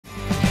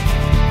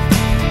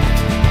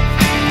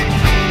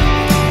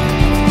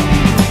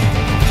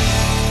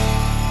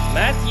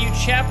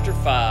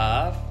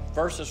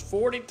verses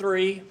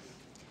 43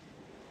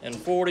 and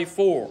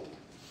 44.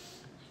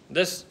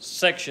 This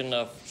section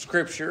of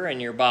Scripture in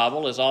your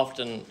Bible is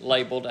often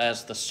labeled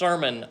as the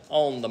Sermon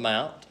on the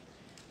Mount.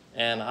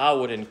 And I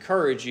would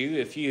encourage you,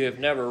 if you have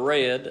never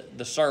read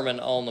the Sermon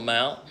on the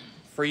Mount,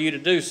 for you to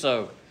do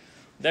so.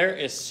 There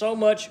is so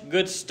much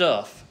good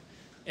stuff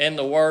in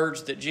the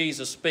words that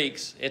Jesus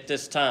speaks at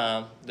this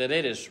time that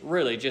it is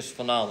really just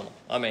phenomenal.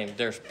 I mean,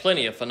 there's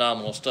plenty of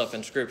phenomenal stuff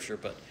in Scripture,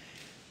 but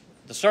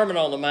the Sermon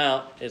on the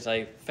Mount is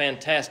a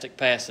fantastic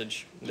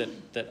passage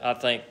that I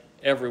think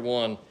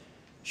everyone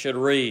should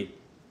read.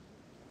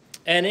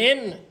 And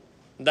in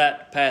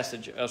that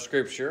passage of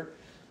Scripture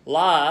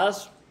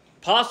lies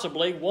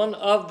possibly one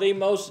of the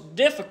most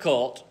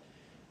difficult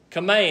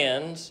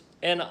commands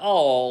in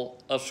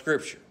all of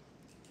Scripture.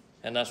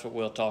 And that's what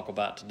we'll talk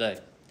about today.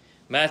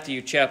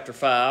 Matthew chapter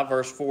 5,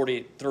 verse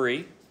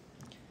 43.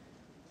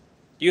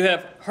 You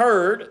have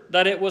heard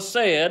that it was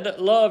said,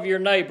 love your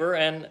neighbor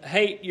and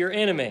hate your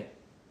enemy.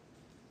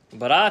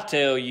 But I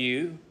tell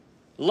you,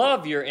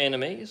 love your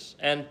enemies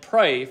and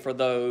pray for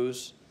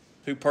those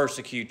who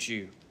persecute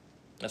you.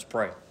 Let's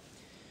pray.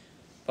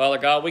 Father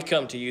God, we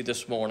come to you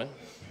this morning.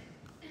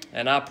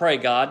 And I pray,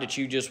 God, that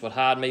you just would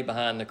hide me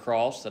behind the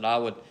cross, that I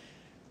would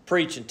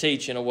preach and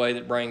teach in a way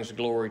that brings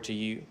glory to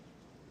you.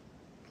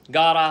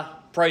 God, I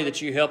pray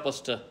that you help us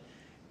to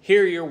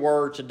hear your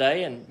word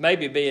today and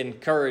maybe be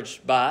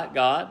encouraged by it,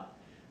 God.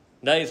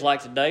 Days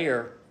like today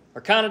are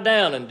kind of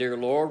down, and dear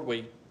Lord,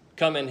 we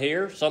come in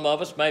here, some of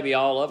us, maybe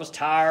all of us,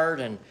 tired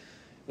and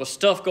with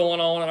stuff going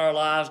on in our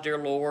lives, dear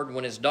Lord.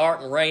 When it's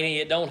dark and rainy,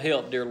 it don't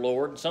help, dear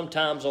Lord.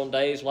 Sometimes on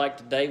days like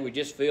today, we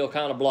just feel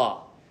kind of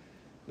blah.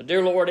 But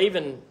dear Lord,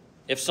 even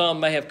if some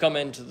may have come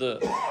into the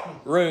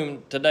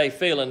room today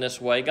feeling this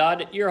way, God,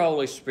 that your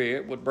Holy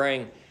Spirit would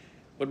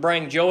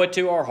bring joy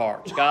to our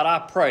hearts. God, I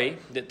pray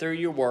that through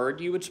your word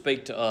you would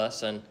speak to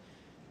us and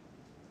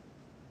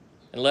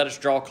let us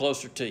draw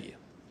closer to you.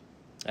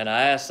 And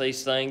I ask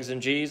these things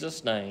in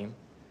Jesus' name.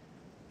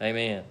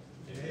 Amen.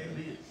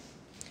 Amen.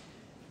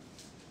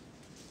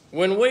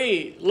 When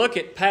we look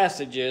at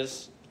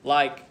passages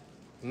like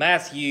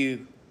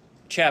Matthew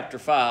chapter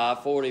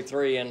 5,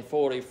 43 and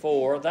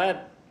 44,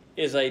 that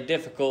is a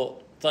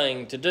difficult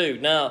thing to do.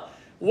 Now,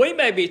 we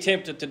may be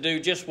tempted to do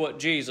just what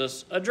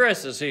Jesus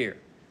addresses here.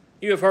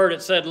 You have heard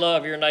it said,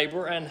 love your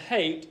neighbor and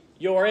hate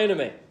your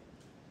enemy.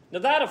 Now,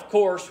 that, of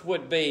course,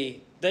 would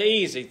be the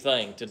easy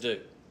thing to do.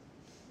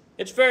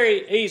 It's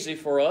very easy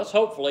for us,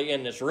 hopefully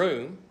in this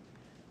room,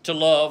 to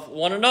love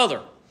one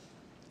another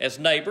as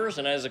neighbors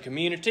and as a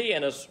community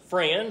and as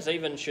friends,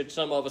 even should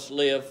some of us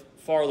live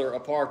farther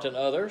apart than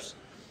others.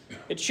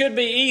 It should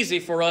be easy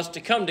for us to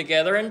come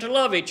together and to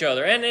love each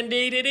other, and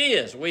indeed it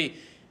is. We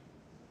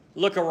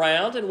look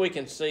around and we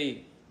can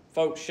see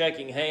folks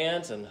shaking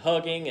hands and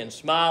hugging and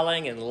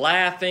smiling and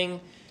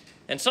laughing,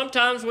 and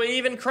sometimes we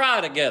even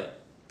cry together.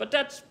 But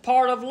that's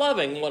part of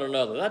loving one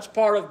another. That's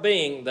part of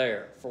being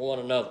there for one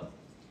another.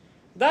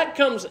 That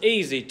comes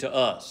easy to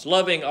us,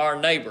 loving our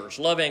neighbors,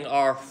 loving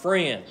our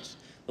friends,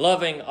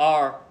 loving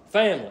our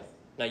family.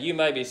 Now, you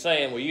may be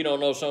saying, well, you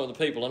don't know some of the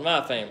people in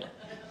my family,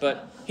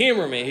 but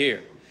humor me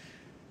here.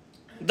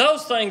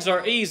 Those things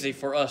are easy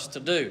for us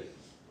to do.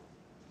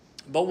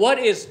 But what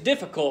is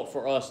difficult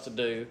for us to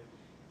do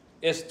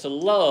is to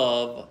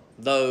love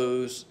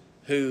those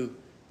who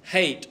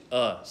hate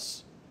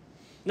us.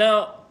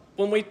 Now,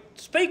 when we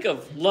speak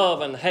of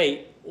love and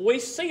hate, we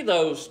see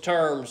those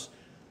terms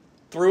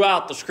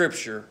throughout the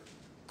Scripture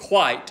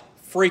quite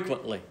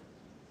frequently.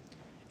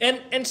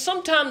 And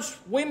sometimes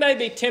we may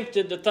be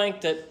tempted to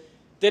think that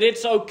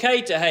it's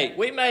okay to hate.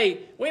 We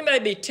may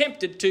be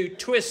tempted to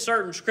twist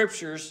certain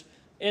Scriptures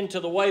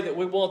into the way that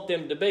we want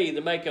them to be,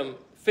 to make them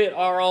fit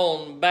our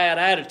own bad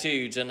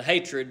attitudes and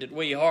hatred that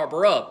we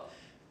harbor up.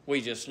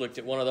 We just looked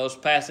at one of those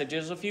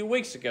passages a few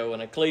weeks ago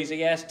in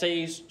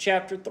Ecclesiastes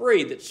chapter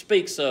 3 that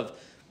speaks of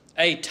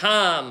a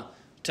time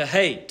to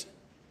hate.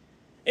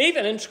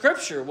 Even in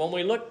Scripture, when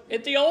we look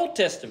at the Old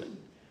Testament,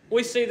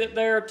 we see that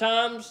there are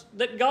times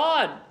that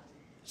God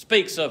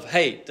speaks of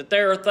hate, that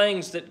there are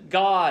things that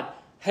God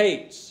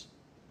hates.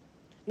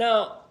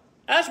 Now,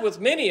 as with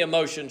many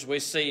emotions we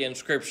see in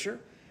Scripture,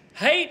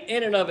 hate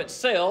in and of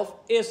itself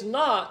is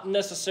not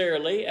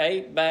necessarily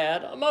a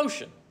bad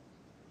emotion.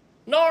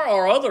 Nor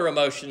are other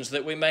emotions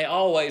that we may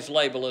always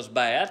label as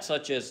bad,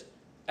 such as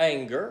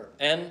anger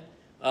and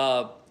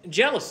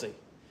jealousy.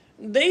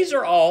 These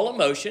are all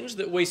emotions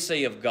that we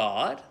see of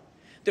God,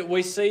 that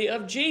we see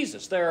of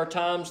Jesus. There are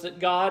times that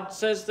God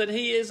says that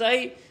He is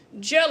a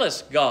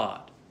jealous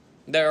God.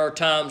 There are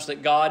times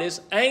that God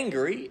is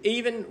angry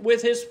even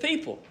with His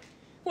people.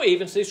 We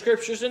even see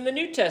scriptures in the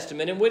New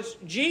Testament in which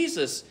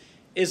Jesus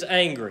is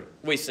angry.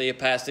 We see a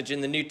passage in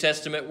the New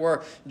Testament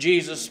where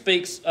Jesus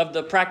speaks of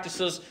the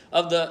practices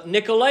of the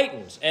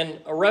Nicolaitans in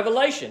a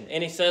Revelation,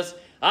 and He says,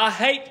 I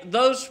hate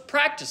those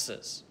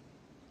practices.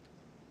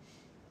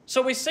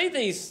 So we see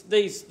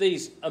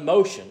these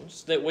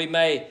emotions that we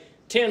may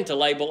tend to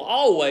label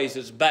always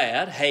as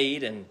bad,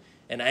 hate and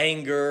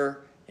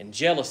anger and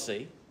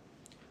jealousy.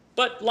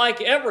 But like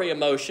every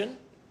emotion,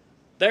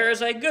 there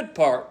is a good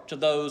part to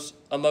those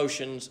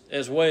emotions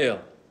as well.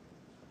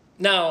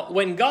 Now,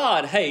 when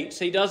God hates,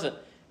 He doesn't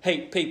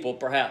hate people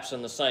perhaps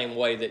in the same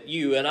way that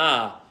you and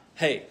I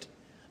hate.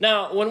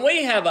 Now, when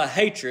we have a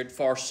hatred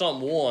for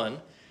someone,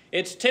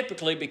 it's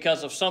typically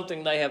because of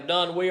something they have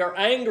done. We are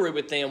angry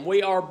with them.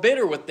 We are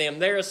bitter with them.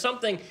 There is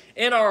something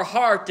in our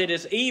heart that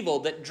is evil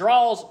that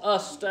draws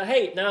us to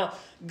hate. Now,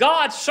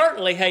 God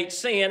certainly hates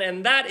sin,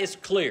 and that is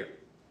clear.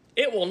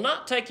 It will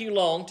not take you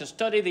long to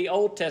study the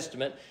Old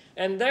Testament,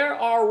 and there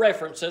are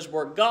references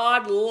where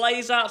God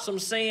lays out some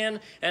sin,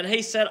 and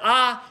He said,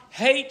 I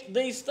hate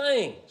these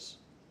things.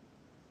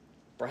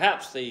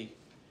 Perhaps the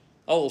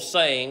old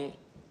saying,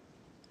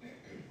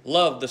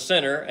 love the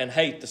sinner and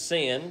hate the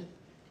sin,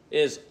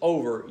 is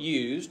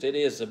overused. It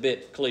is a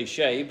bit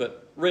cliche,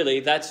 but really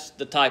that's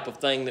the type of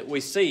thing that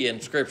we see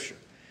in Scripture.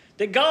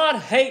 That God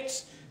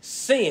hates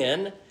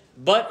sin,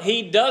 but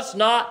He does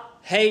not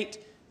hate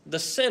the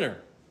sinner.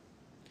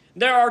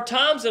 There are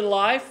times in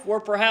life where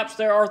perhaps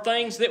there are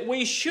things that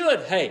we should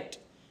hate.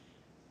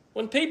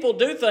 When people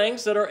do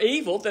things that are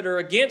evil, that are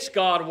against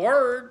God's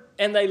word,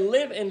 and they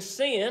live in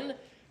sin,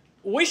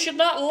 we should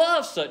not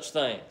love such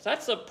things.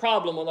 That's the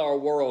problem with our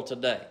world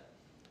today.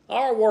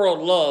 Our world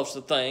loves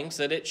the things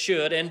that it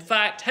should, in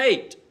fact,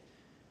 hate.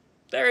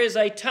 There is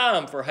a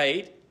time for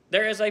hate.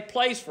 There is a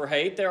place for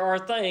hate. There are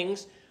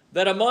things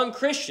that among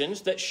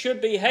Christians that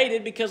should be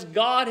hated because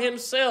God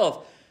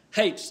Himself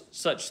hates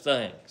such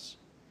things.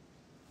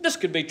 This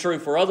could be true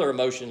for other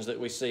emotions that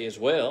we see as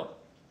well.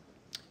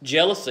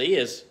 Jealousy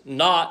is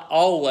not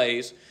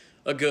always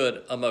a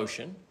good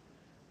emotion,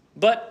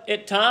 but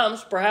at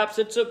times perhaps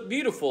it's a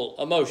beautiful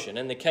emotion.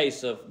 In the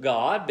case of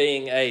God,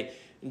 being a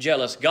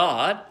jealous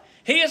God,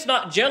 He is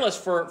not jealous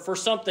for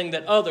something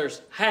that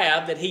others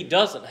have that He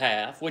doesn't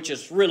have, which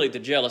is really the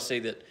jealousy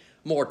that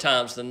more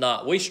times than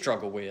not we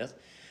struggle with.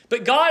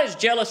 But God is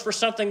jealous for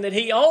something that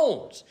He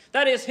owns.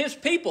 That is His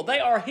people. They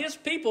are His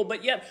people,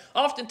 but yet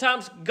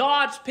oftentimes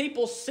God's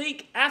people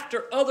seek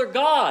after other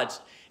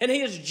gods. And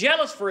He is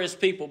jealous for His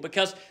people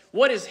because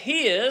what is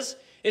His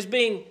is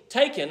being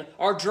taken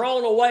or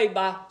drawn away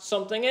by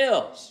something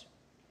else.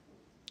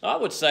 I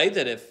would say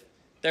that if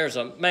there's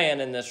a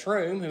man in this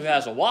room who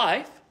has a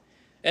wife,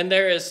 and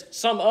there is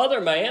some other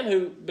man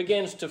who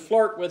begins to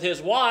flirt with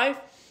his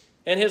wife,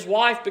 and his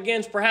wife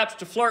begins perhaps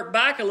to flirt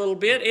back a little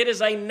bit, it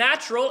is a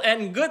natural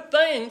and good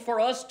thing for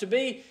us to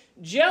be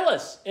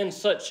jealous in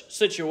such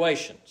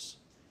situations.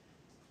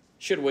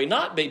 Should we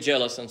not be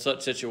jealous in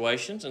such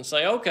situations and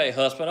say, okay,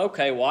 husband,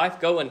 okay,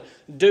 wife, go and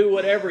do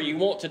whatever you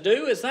want to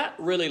do? Is that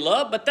really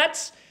love? But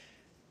that's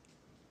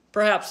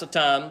perhaps a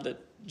time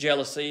that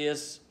jealousy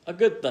is a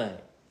good thing.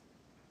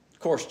 Of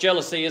course,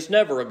 jealousy is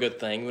never a good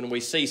thing when we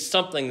see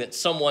something that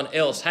someone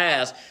else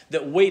has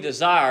that we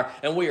desire,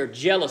 and we are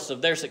jealous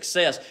of their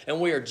success,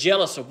 and we are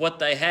jealous of what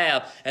they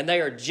have, and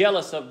they are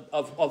jealous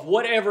of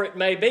whatever it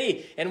may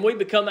be, and we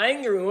become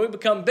angry and we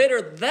become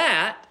bitter.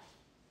 That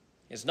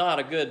is not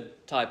a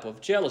good type of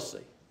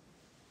jealousy.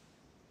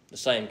 The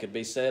same could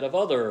be said of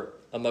other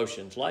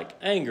emotions like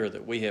anger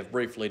that we have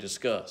briefly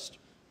discussed.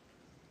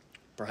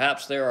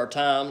 Perhaps there are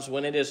times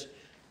when it is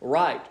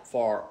right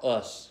for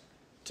us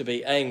to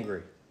be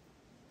angry.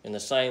 In the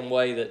same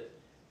way that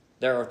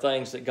there are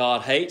things that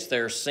God hates,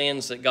 there are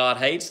sins that God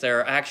hates,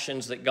 there are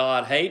actions that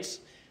God hates.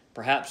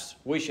 Perhaps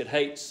we should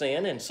hate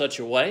sin in such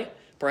a way.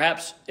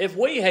 Perhaps if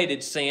we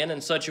hated sin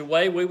in such a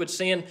way, we would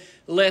sin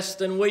less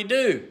than we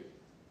do.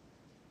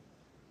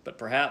 But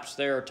perhaps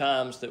there are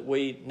times that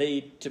we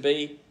need to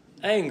be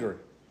angry.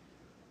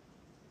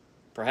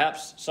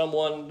 Perhaps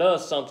someone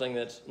does something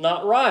that's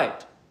not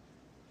right.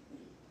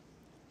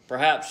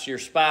 Perhaps your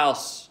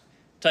spouse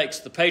takes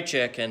the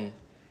paycheck and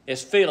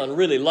is feeling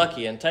really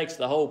lucky and takes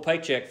the whole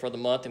paycheck for the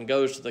month and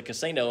goes to the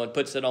casino and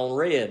puts it on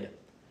red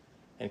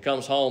and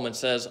comes home and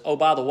says, oh,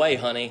 by the way,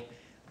 honey,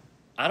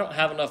 I don't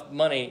have enough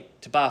money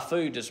to buy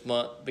food this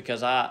month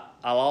because I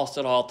lost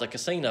it all at the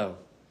casino.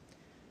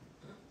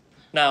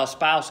 Now, a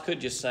spouse could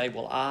just say,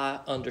 well, I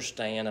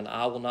understand and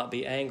I will not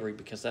be angry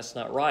because that's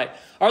not right.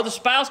 Or the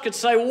spouse could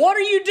say, what are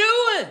you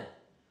doing?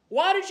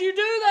 Why did you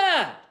do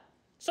that?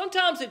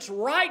 Sometimes it's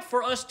right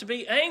for us to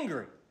be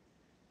angry.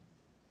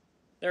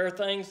 There are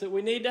things that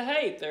we need to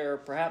hate. There are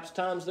perhaps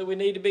times that we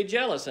need to be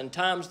jealous and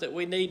times that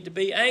we need to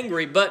be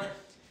angry. But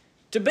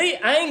to be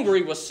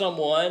angry with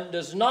someone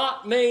does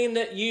not mean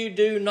that you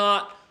do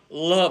not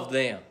love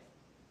them.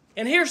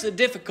 And here's the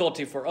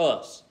difficulty for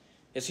us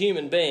as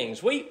human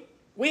beings. We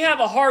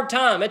have a hard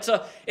time. It's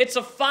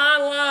a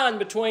fine line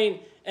between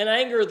an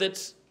anger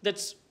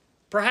that's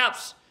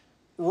perhaps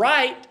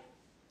right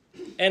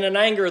and an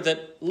anger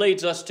that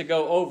leads us to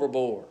go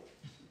overboard.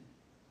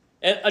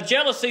 And a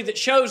jealousy that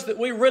shows that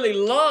we really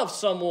love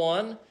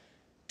someone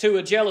to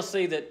a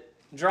jealousy that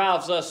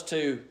drives us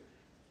to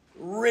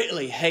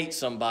really hate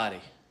somebody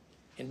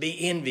and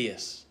be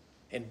envious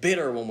and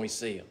bitter when we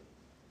see them.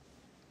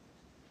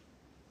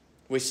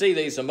 We see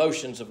these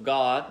emotions of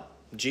God,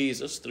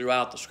 Jesus,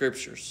 throughout the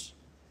Scriptures.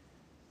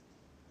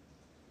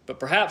 But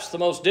perhaps the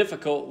most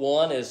difficult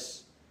one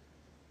is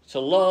to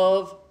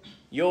love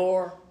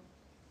your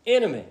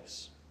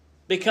enemies.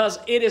 because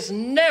it is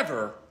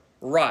never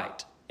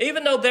right.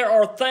 Even though there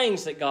are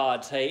things that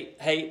God hate,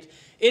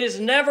 it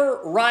is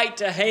never right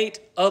to hate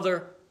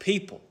other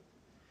people.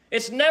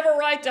 It's never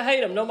right to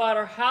hate them, no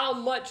matter how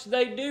much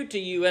they do to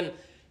you. And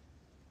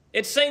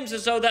it seems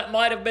as though that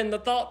might have been the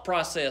thought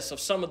process of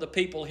some of the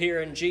people here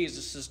in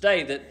Jesus'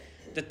 day,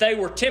 that they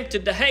were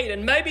tempted to hate,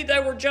 and maybe they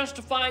were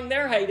justifying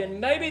their hate,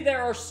 and maybe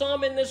there are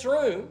some in this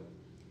room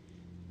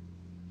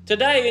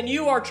today, and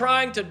you are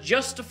trying to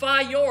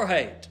justify your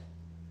hate.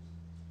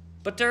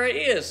 But there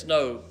is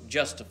no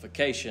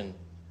justification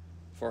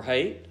for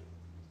hate.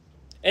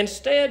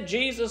 Instead,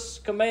 Jesus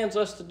commands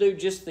us to do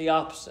just the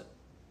opposite.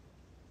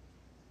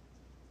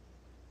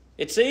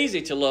 It's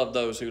easy to love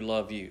those who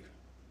love you,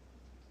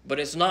 but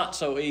it's not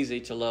so easy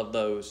to love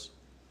those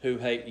who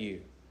hate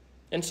you.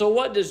 And so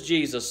what does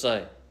Jesus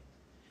say?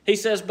 He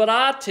says, "But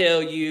I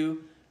tell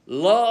you,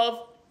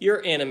 love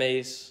your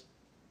enemies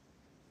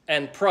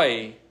and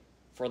pray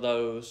for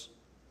those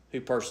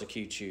who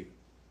persecute you."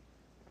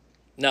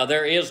 Now,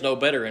 there is no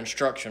better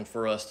instruction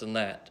for us than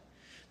that.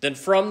 Than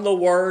from the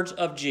words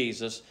of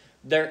Jesus,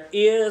 there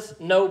is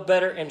no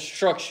better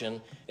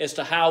instruction as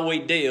to how we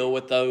deal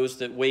with those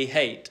that we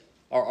hate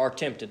or are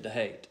tempted to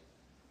hate.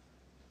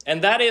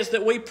 And that is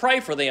that we pray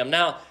for them.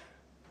 Now,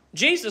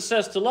 Jesus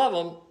says to love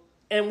them,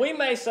 and we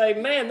may say,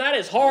 man, that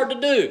is hard to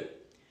do.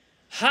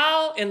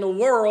 How in the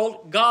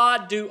world,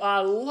 God, do I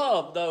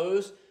love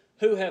those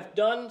who have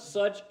done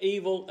such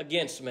evil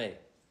against me?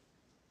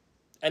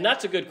 And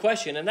that's a good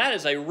question, and that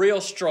is a real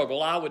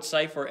struggle, I would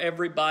say, for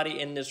everybody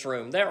in this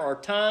room. There are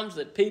times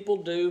that people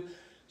do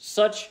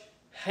such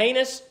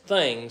heinous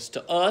things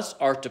to us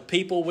or to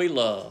people we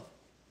love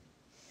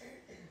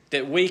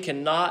that we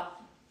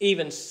cannot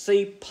even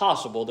see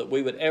possible that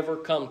we would ever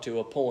come to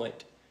a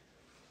point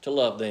to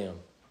love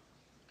them.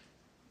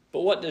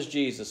 But what does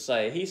Jesus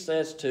say? He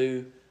says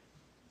to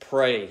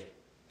pray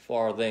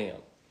for them.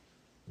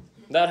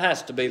 That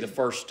has to be the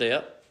first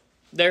step.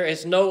 There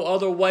is no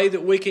other way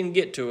that we can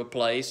get to a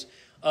place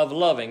of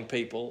loving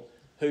people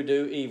who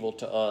do evil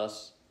to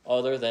us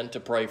other than to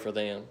pray for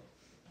them.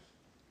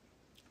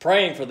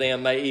 Praying for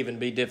them may even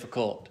be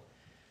difficult.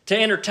 To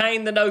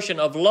entertain the notion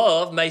of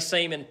love may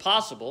seem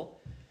impossible.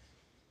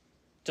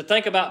 To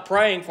think about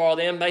praying for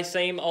them may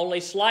seem only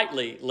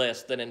slightly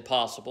less than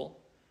impossible.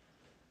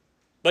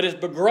 But as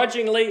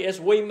begrudgingly as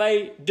we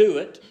may do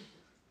it,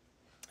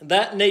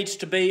 that needs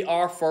to be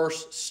our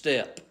first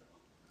step.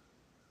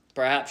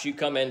 Perhaps you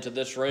come into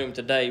this room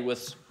today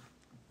with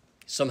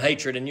some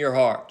hatred in your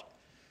heart.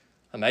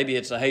 Or maybe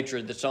it's a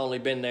hatred that's only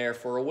been there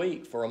for a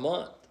week, for a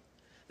month.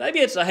 Maybe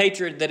it's a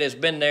hatred that has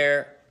been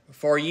there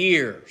for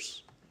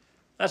years.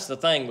 That's the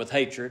thing with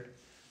hatred.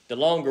 The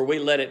longer we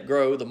let it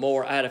grow, the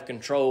more out of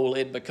control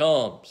it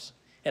becomes.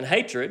 And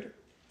hatred,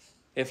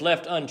 if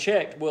left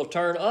unchecked, will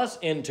turn us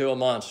into a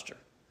monster.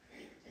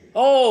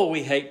 Oh,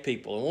 we hate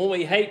people. And when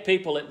we hate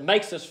people, it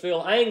makes us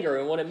feel anger.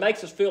 And when it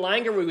makes us feel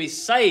anger, we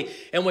say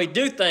and we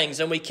do things,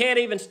 and we can't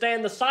even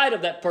stand the sight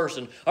of that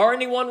person or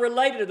anyone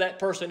related to that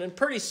person. And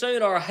pretty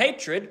soon our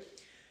hatred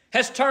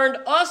has turned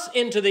us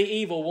into the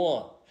evil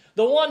one.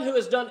 The one who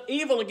has done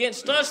evil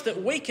against us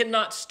that we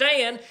cannot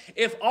stand.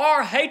 If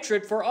our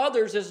hatred for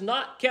others is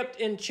not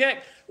kept in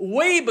check,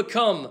 we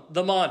become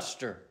the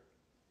monster.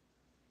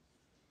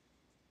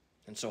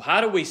 And so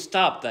how do we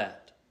stop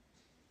that?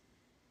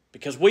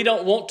 Because we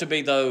don't want to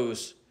be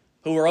those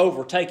who are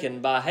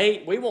overtaken by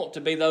hate. We want to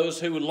be those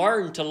who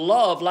learn to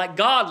love like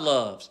God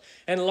loves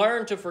and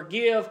learn to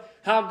forgive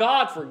how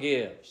God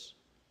forgives.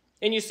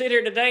 And you sit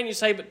here today and you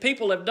say, but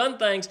people have done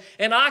things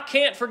and I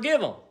can't forgive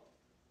them.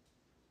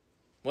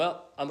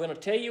 Well, I'm going to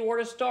tell you where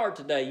to start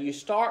today. You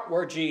start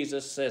where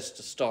Jesus says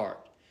to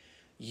start.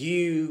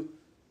 You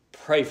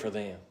pray for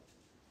them.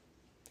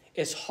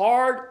 As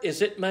hard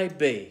as it may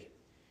be,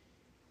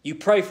 you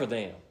pray for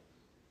them.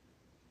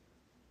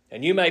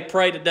 And you may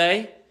pray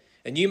today,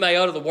 and you may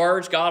utter the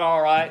words, God,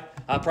 all right,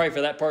 I pray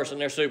for that person,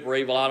 they're super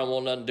evil, I don't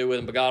want nothing to do with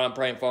them, but God, I'm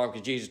praying for them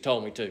because Jesus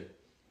told me to.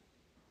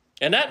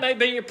 And that may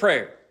be your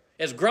prayer.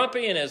 As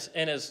grumpy and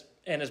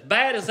as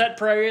bad as that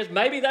prayer is,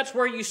 maybe that's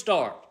where you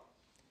start.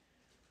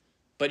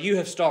 But you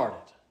have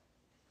started.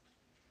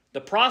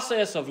 The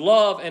process of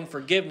love and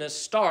forgiveness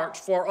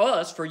starts for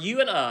us, for you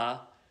and I,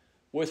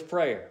 with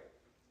prayer.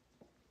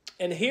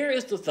 And here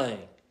is the thing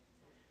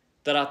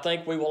that I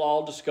think we will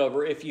all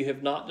discover if you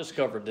have not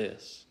discovered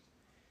this.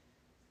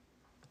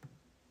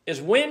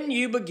 Is when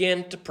you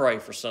begin to pray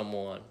for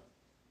someone,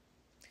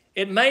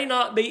 it may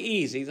not be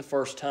easy the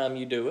first time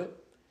you do it.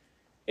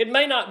 It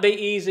may not be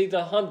easy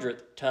the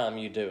 100th time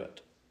you do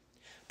it.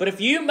 But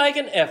if you make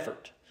an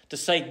effort to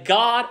say,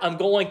 God, I'm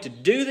going to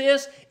do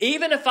this,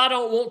 even if I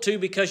don't want to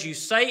because you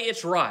say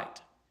it's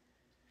right,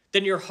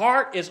 then your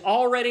heart is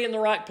already in the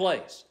right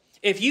place.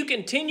 If you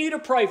continue to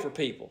pray for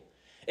people,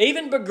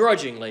 even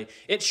begrudgingly,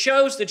 it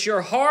shows that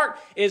your heart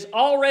is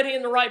already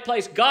in the right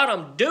place. God,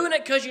 I'm doing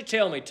it because you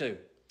tell me to.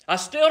 I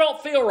still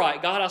don't feel right,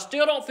 God. I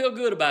still don't feel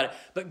good about it.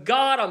 But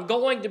God, I'm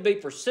going to be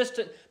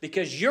persistent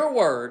because your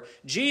word,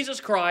 Jesus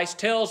Christ,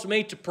 tells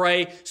me to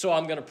pray, so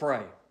I'm going to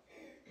pray.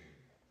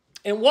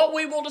 And what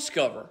we will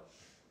discover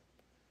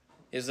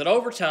is that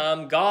over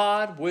time,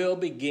 God will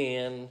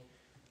begin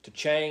to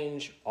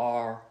change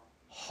our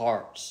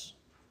hearts.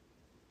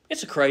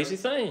 It's a crazy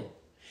thing.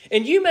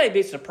 And you may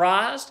be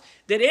surprised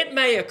that it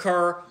may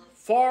occur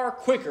far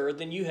quicker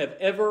than you have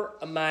ever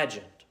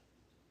imagined.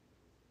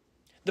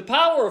 The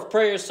power of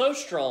prayer is so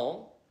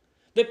strong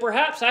that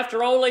perhaps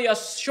after only a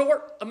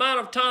short amount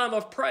of time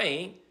of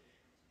praying,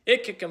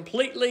 it can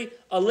completely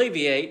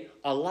alleviate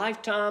a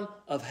lifetime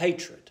of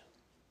hatred.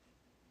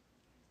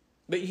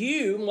 But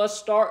you must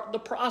start the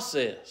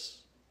process.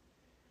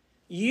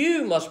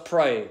 You must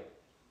pray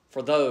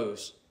for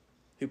those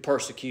who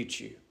persecute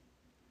you.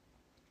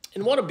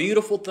 And what a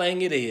beautiful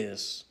thing it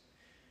is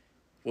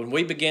when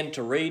we begin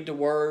to read the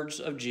words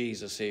of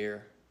Jesus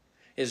here,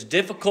 as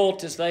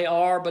difficult as they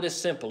are, but as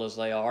simple as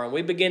they are, and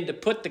we begin to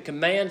put the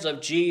commands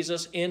of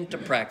Jesus into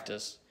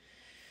practice,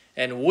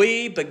 and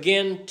we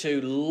begin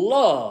to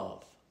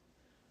love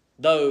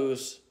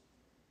those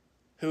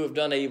who have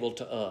done evil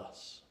to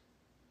us.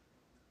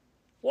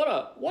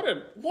 What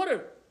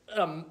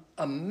an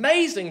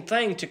amazing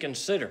thing to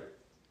consider.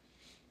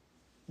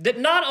 That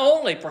not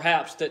only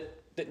perhaps that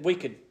we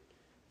could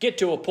get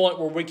to a point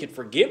where we could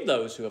forgive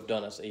those who have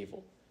done us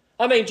evil.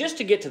 I mean, just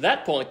to get to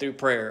that point through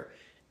prayer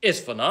is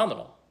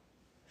phenomenal.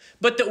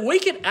 But that we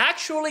could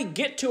actually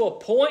get to a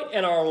point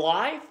in our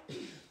life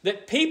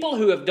that people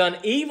who have done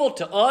evil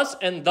to us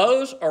and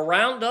those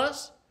around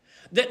us,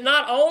 that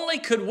not only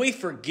could we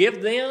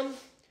forgive them,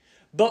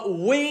 but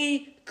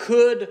we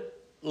could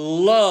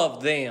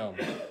love them.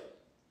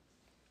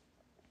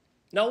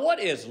 Now, what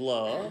is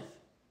love?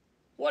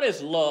 What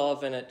is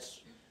love in its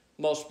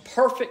most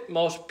perfect,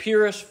 most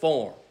purest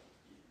form?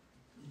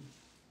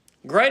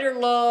 Greater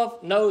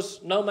love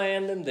knows no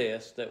man than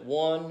this, that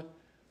one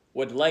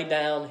would lay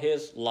down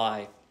his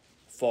life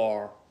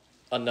for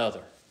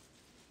another.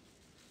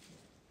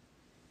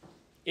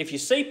 If you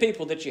see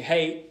people that you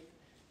hate,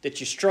 that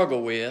you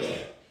struggle with,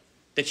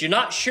 that you're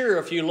not sure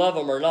if you love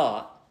them or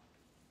not,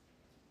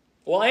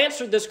 well,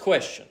 answer this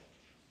question.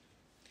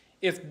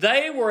 If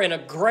they were in a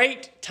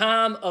great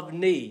time of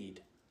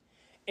need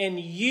and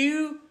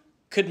you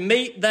could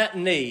meet that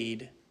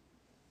need,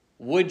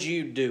 would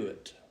you do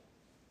it?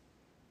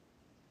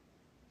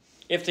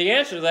 If the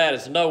answer to that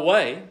is no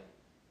way,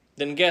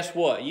 then guess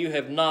what? You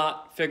have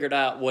not figured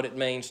out what it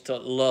means to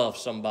love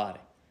somebody.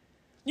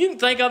 You can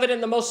think of it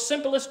in the most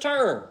simplest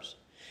terms.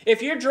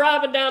 If you're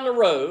driving down the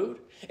road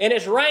and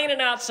it's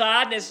raining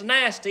outside and it's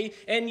nasty,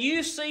 and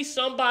you see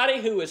somebody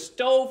who has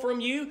stole from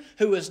you,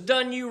 who has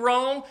done you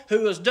wrong,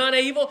 who has done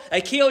evil,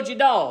 they killed your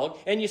dog,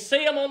 and you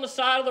see them on the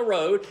side of the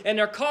road and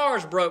their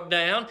car's broke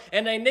down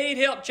and they need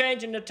help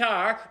changing the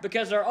tire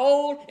because they're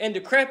old and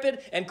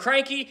decrepit and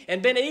cranky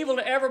and been evil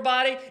to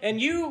everybody,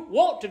 and you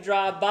want to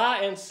drive by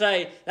and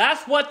say,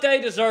 that's what they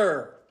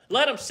deserve.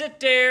 Let them sit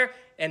there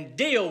and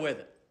deal with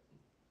it.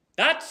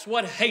 That's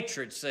what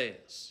hatred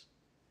says.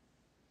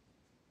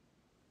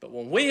 But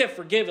when we have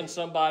forgiven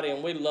somebody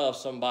and we love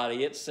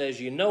somebody, it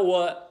says, you know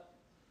what?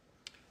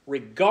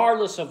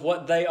 Regardless of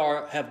what they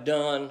have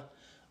done,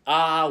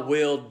 I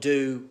will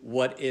do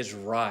what is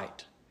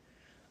right.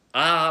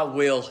 I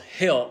will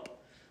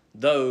help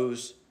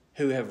those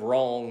who have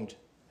wronged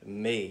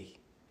me.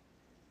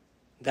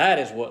 That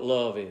is what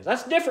love is.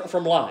 That's different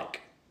from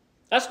like.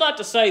 That's not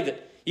to say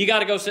that you got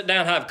to go sit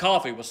down and have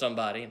coffee with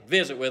somebody and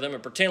visit with them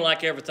and pretend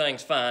like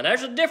everything's fine.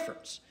 There's a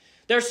difference.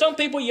 There's some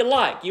people you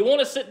like. You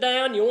want to sit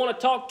down, you want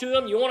to talk to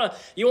them, you want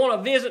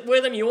to visit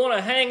with them, you want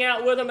to hang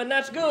out with them, and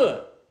that's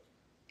good.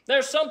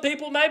 There's some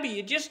people maybe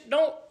you just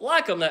don't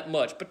like them that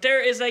much, but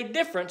there is a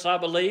difference, I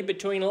believe,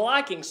 between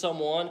liking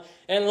someone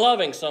and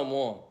loving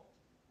someone.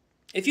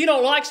 If you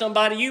don't like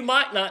somebody, you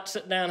might not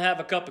sit down and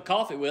have a cup of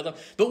coffee with them,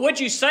 but would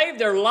you save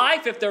their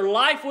life if their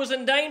life was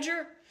in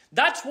danger?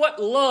 That's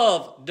what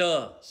love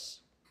does.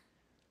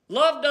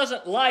 Love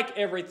doesn't like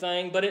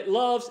everything, but it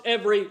loves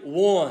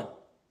everyone.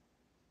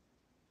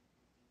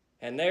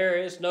 And there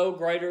is no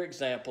greater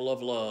example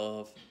of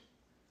love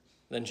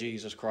than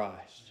Jesus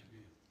Christ.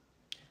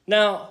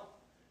 Now,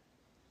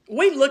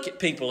 we look at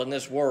people in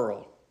this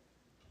world.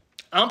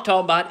 I'm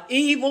talking about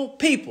evil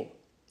people.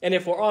 And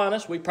if we're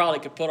honest, we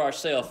probably could put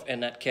ourselves in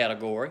that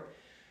category.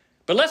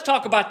 But let's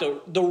talk about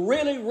the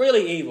really,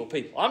 really evil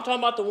people. I'm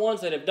talking about the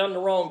ones that have done the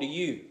wrong to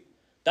you.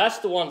 That's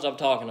the ones I'm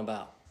talking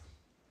about.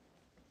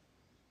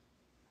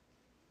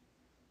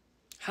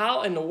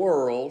 How in the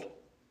world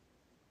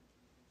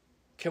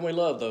can we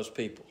love those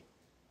people?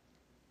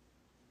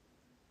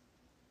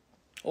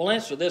 Well,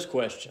 answer this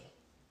question.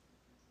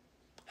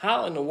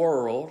 How in the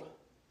world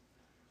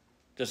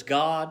does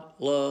God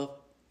love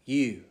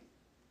you?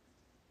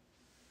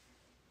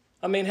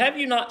 I mean, have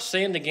you not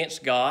sinned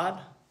against God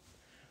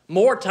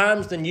more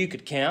times than you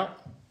could count?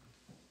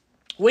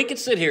 We could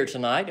sit here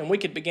tonight and we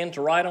could begin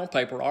to write on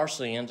paper our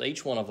sins,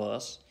 each one of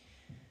us,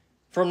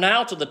 from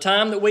now to the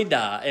time that we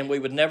die, and we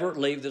would never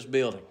leave this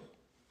building.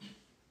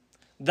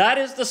 That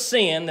is the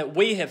sin that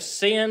we have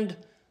sinned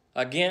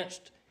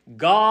against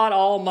God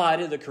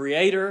Almighty, the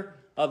creator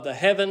of the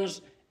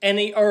heavens and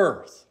the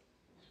earth.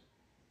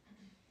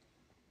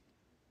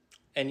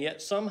 And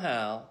yet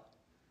somehow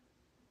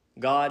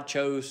God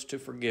chose to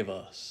forgive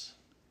us.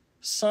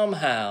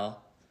 Somehow,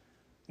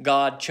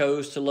 God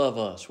chose to love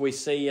us. We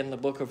see in the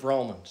book of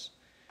Romans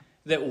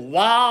that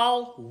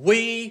while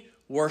we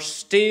were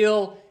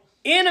still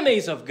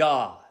enemies of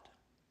God,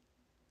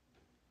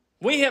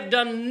 we have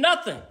done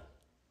nothing.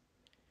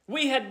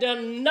 We had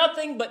done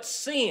nothing but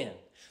sin.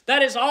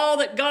 That is all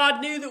that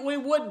God knew that we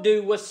would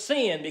do was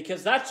sin,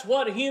 because that's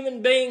what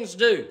human beings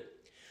do.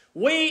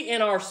 We,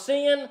 in our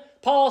sin,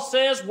 Paul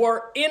says,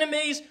 were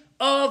enemies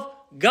of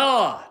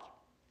God.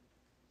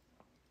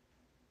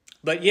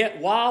 But yet,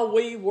 while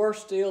we were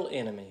still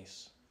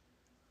enemies,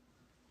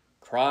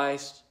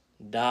 Christ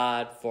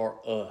died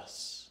for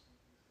us,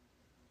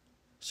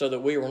 so that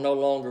we will no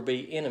longer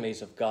be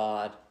enemies of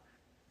God,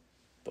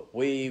 but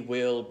we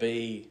will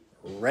be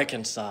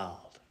reconciled.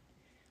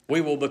 We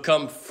will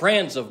become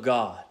friends of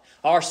God.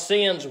 Our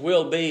sins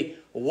will be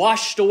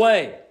washed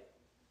away.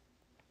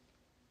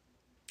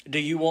 Do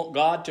you want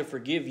God to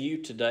forgive you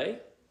today?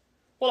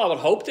 Well, I would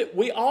hope that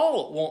we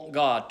all want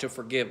God to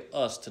forgive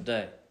us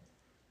today.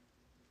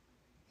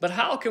 But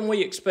how can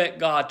we expect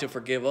God to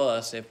forgive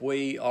us if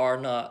we are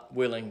not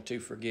willing to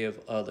forgive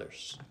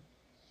others?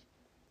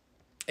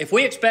 If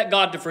we expect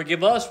God to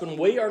forgive us when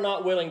we are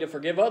not willing to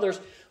forgive others,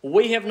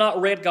 we have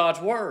not read God's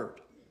Word.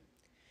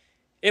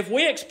 If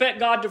we expect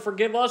God to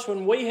forgive us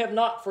when we have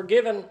not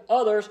forgiven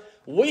others,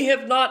 we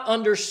have not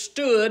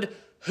understood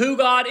who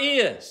God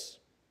is.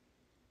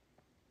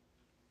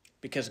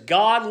 Because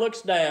God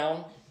looks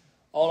down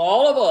on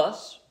all of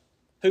us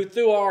who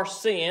through our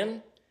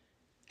sin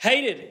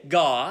hated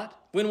God.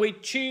 When we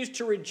choose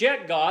to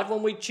reject God,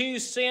 when we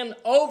choose sin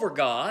over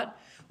God,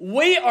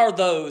 we are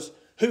those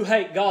who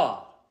hate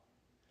God.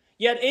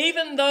 Yet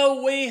even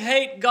though we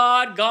hate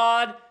God,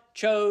 God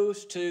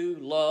chose to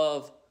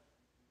love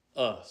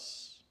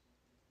us.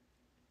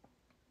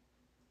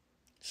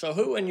 So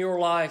who in your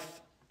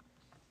life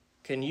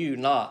can you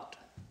not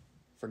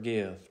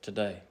forgive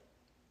today?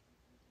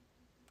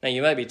 Now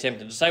you may be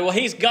tempted to say, well,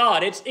 he's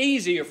God. It's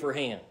easier for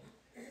him.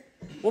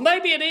 Well,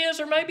 maybe it is,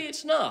 or maybe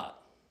it's not.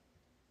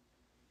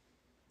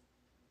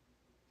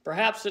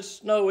 Perhaps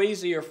it's no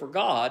easier for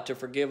God to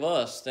forgive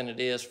us than it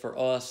is for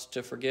us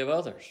to forgive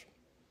others.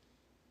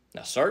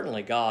 Now,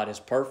 certainly God is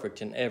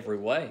perfect in every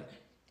way.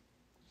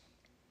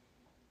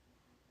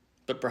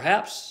 But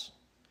perhaps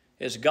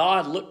as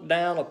God looked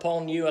down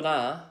upon you and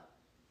I,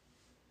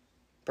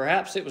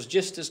 perhaps it was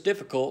just as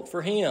difficult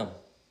for him.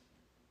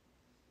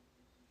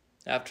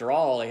 After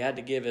all, he had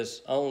to give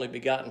his only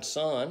begotten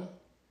Son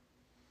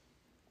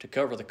to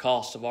cover the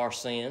cost of our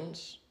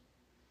sins.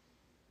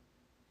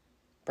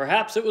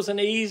 Perhaps it was an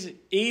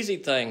easy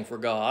thing for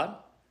God,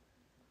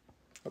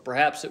 or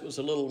perhaps it was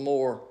a little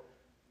more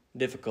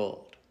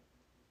difficult.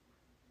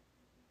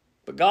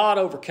 But God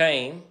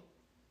overcame.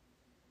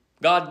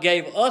 God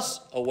gave us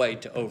a way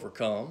to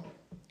overcome,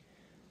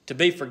 to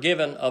be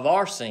forgiven of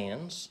our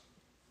sins,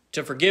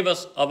 to forgive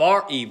us of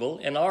our evil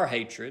and our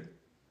hatred.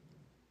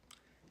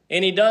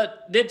 And he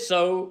did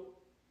so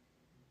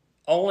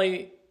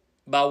only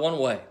by one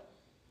way,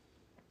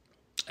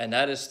 and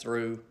that is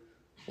through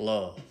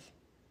love.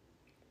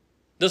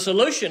 The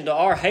solution to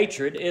our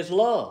hatred is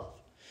love.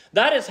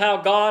 That is how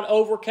God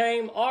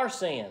overcame our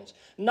sins.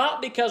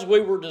 Not because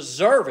we were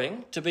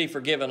deserving to be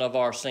forgiven of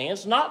our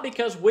sins, not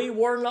because we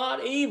were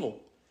not evil,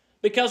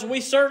 because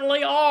we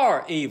certainly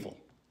are evil.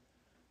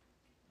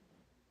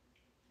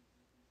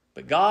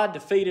 But God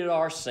defeated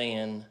our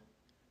sin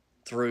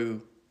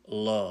through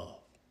love.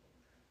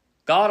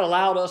 God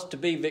allowed us to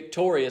be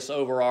victorious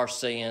over our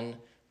sin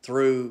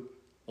through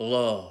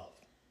love.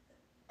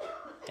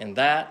 And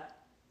that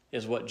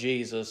is what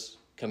Jesus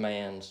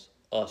commands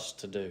us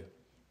to do.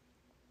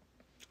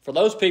 For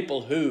those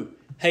people who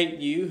hate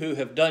you, who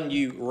have done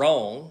you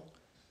wrong,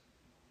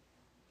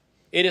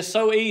 it is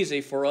so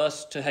easy for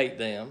us to hate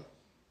them.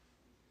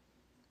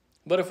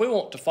 But if we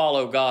want to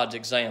follow God's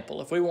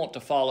example, if we want to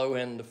follow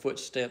in the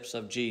footsteps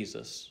of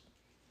Jesus,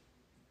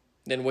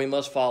 then we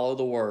must follow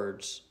the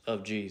words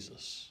of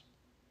Jesus.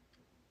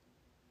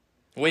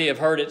 We have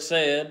heard it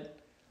said,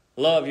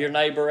 love your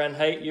neighbor and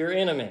hate your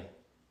enemy.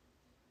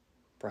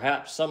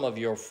 Perhaps some of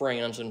your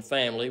friends and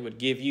family would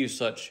give you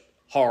such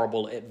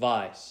horrible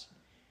advice.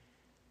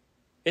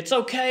 It's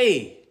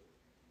okay.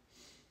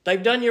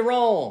 They've done you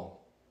wrong.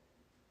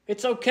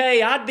 It's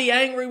okay. I'd be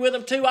angry with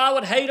them too. I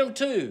would hate them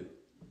too.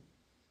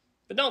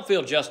 But don't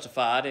feel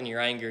justified in your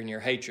anger and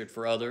your hatred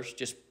for others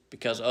just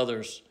because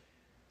others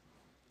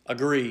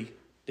agree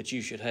that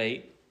you should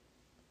hate.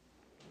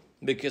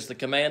 Because the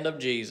command of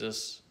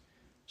Jesus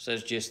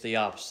says just the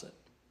opposite.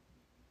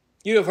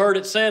 You have heard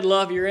it said,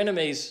 love your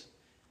enemies,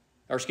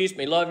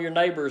 love your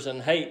neighbors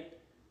and hate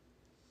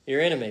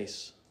your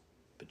enemies.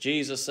 But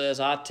Jesus says,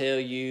 I tell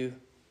you,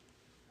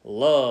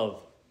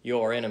 love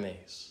your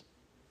enemies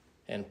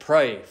and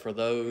pray for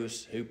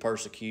those who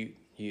persecute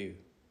you.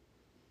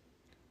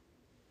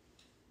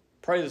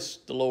 Praise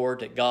the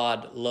Lord that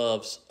God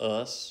loves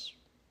us.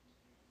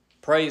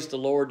 Praise the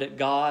Lord that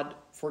God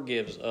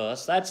forgives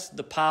us. That's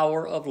the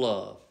power of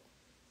love.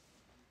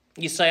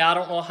 You say, I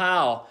don't know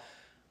how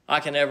I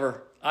can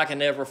ever I can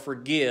never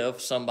forgive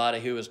somebody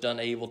who has done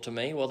evil to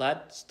me. Well,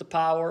 that's the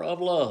power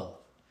of love.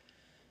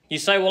 You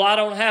say, well, I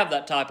don't have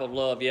that type of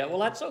love yet. Well,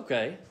 that's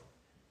okay.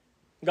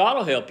 God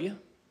will help you.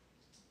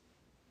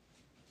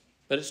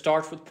 But it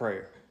starts with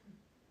prayer.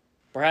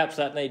 Perhaps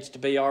that needs to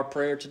be our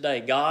prayer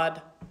today.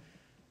 God,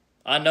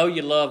 I know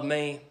you love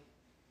me.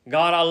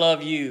 God, I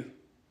love you.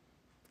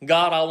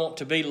 God, I want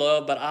to be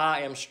loved, but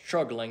I am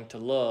struggling to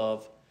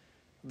love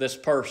this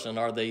person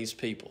or these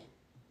people.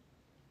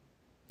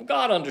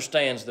 God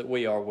understands that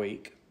we are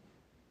weak.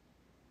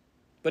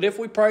 But if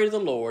we pray to the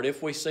Lord,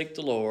 if we seek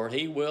the Lord,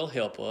 He will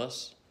help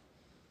us.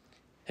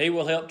 He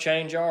will help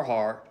change our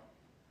heart.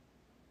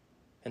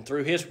 And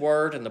through His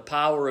Word and the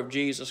power of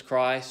Jesus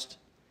Christ,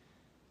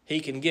 He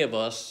can give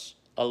us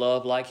a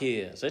love like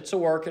His. It's a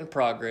work in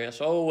progress.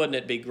 Oh, wouldn't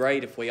it be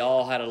great if we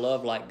all had a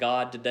love like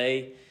God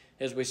today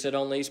as we sit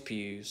on these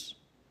pews?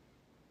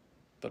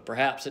 But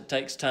perhaps it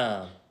takes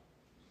time.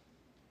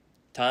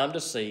 Time to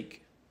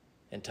seek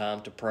and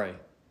time to pray.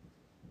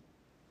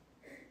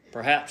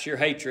 Perhaps your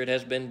hatred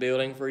has been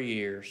building for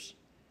years.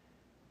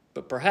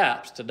 But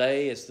perhaps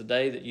today is the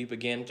day that you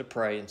begin to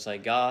pray and say,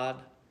 God,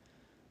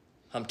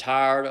 I'm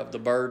tired of the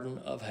burden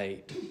of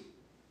hate.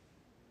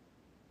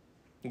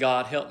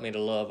 God, help me to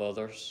love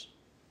others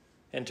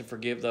and to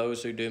forgive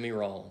those who do me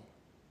wrong,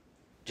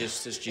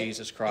 just as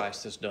Jesus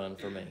Christ has done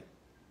for me.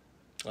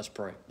 Let's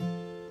pray.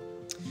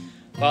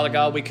 Father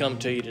God, we come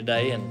to you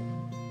today,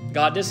 and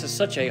God, this is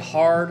such a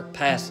hard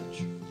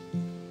passage.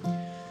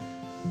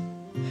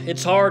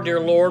 It's hard, dear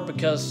Lord,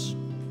 because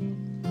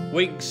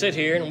we can sit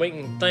here and we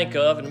can think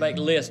of and make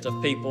lists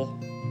of people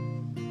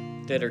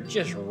that are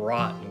just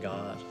rotten,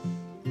 God.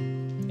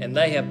 And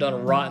they have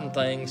done rotten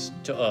things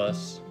to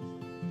us.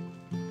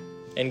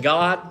 And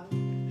God,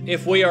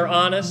 if we are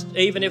honest,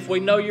 even if we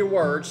know your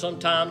word,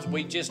 sometimes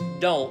we just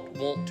don't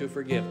want to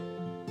forgive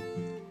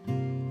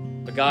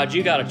it. But God,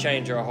 you got to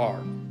change our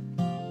heart.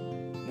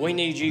 We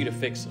need you to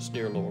fix us,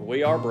 dear Lord.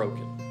 We are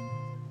broken.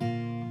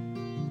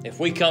 If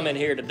we come in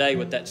here today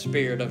with that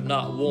spirit of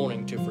not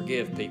wanting to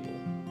forgive people,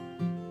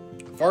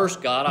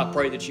 first, God, I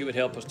pray that you would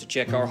help us to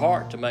check our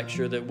heart to make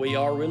sure that we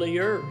are really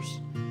yours.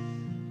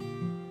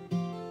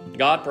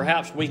 God,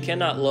 perhaps we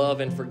cannot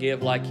love and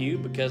forgive like you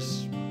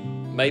because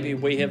maybe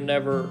we have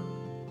never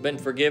been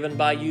forgiven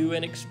by you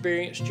and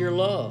experienced your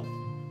love.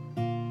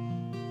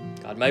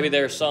 God, maybe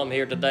there are some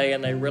here today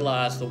and they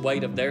realize the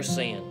weight of their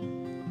sin.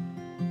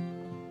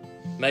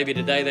 Maybe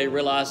today they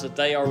realize that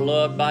they are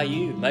loved by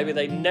you. Maybe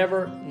they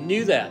never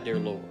knew that, dear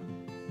Lord.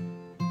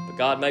 But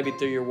God, maybe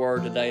through your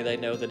word today they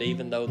know that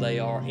even though they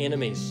are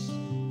enemies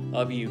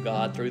of you,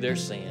 God, through their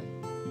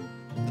sin,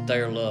 that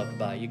they are loved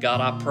by you. God,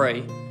 I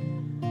pray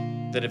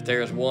that if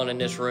there is one in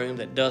this room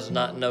that does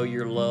not know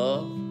your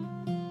love,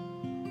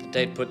 that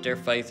they'd put their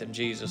faith in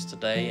Jesus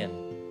today and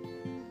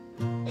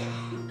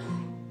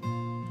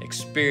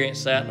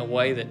experience that in a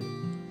way that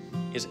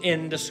is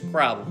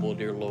indescribable,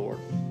 dear Lord.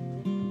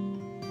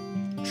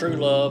 True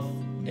love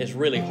is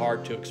really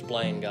hard to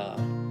explain,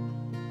 God.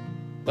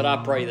 But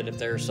I pray that if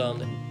there are some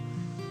that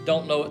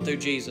don't know it through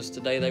Jesus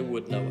today, they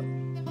would know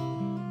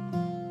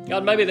it.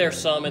 God, maybe there's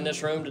some in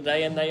this room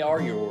today and they are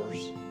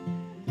yours.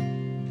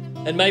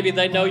 And maybe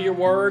they know your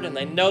word and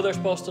they know they're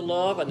supposed to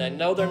love and they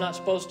know they're not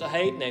supposed to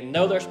hate and they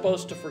know they're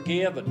supposed to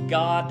forgive. But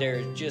God,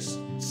 there's just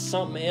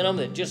something in them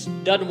that just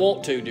doesn't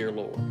want to, dear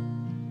Lord.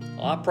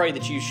 Well, I pray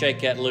that you shake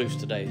that loose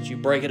today, that you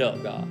break it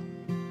up, God.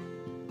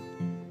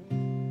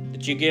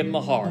 That you give them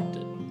a heart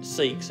that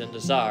seeks and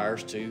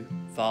desires to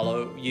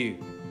follow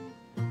you.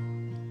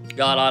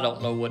 God, I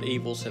don't know what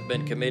evils have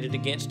been committed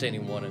against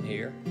anyone in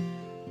here.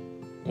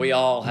 We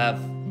all have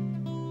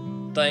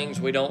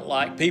things we don't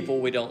like, people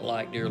we don't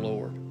like, dear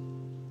Lord.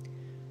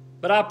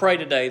 But I pray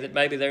today that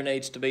maybe there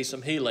needs to be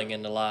some healing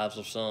in the lives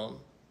of some.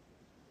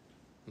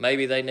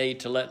 Maybe they need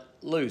to let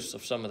loose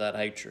of some of that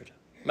hatred.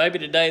 Maybe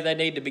today they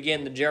need to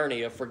begin the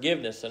journey of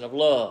forgiveness and of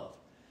love.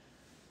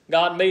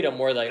 God, meet them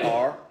where they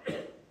are.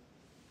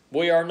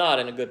 We are not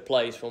in a good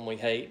place when we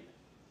hate.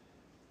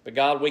 But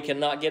God, we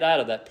cannot get out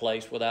of that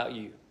place without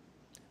you.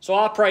 So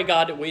I pray,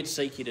 God, that we'd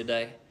seek you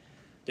today,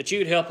 that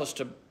you'd help us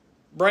to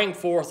bring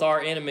forth our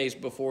enemies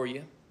before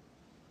you,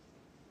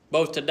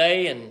 both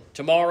today and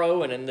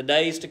tomorrow and in the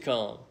days to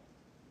come.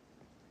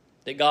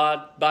 That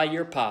God, by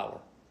your power,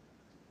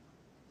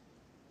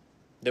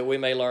 that we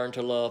may learn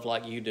to love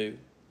like you do.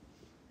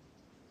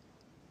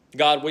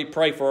 God, we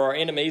pray for our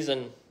enemies,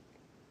 and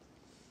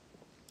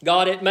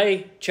God, it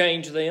may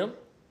change them,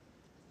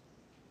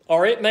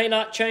 or it may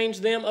not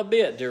change them a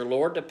bit, dear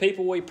Lord. The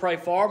people we pray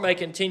for may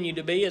continue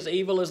to be as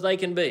evil as they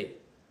can be.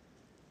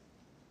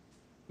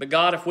 But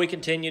God, if we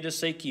continue to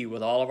seek you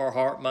with all of our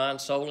heart, mind,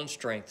 soul, and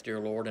strength, dear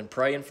Lord, and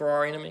praying for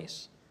our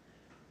enemies,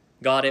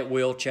 God, it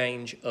will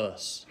change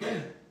us.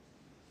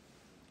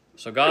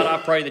 So God,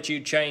 I pray that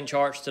you'd change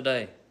hearts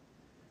today.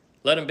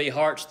 Let them be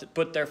hearts that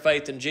put their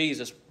faith in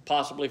Jesus,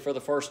 possibly for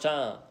the first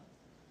time.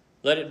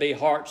 Let it be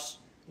hearts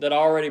that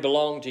already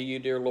belong to you,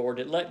 dear Lord,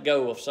 that let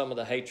go of some of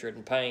the hatred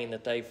and pain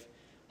that they've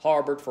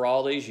harbored for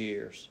all these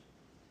years,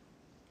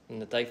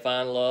 and that they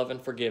find love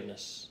and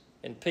forgiveness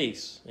and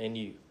peace in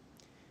you.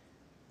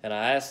 And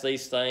I ask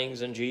these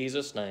things in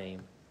Jesus'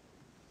 name.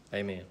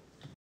 Amen.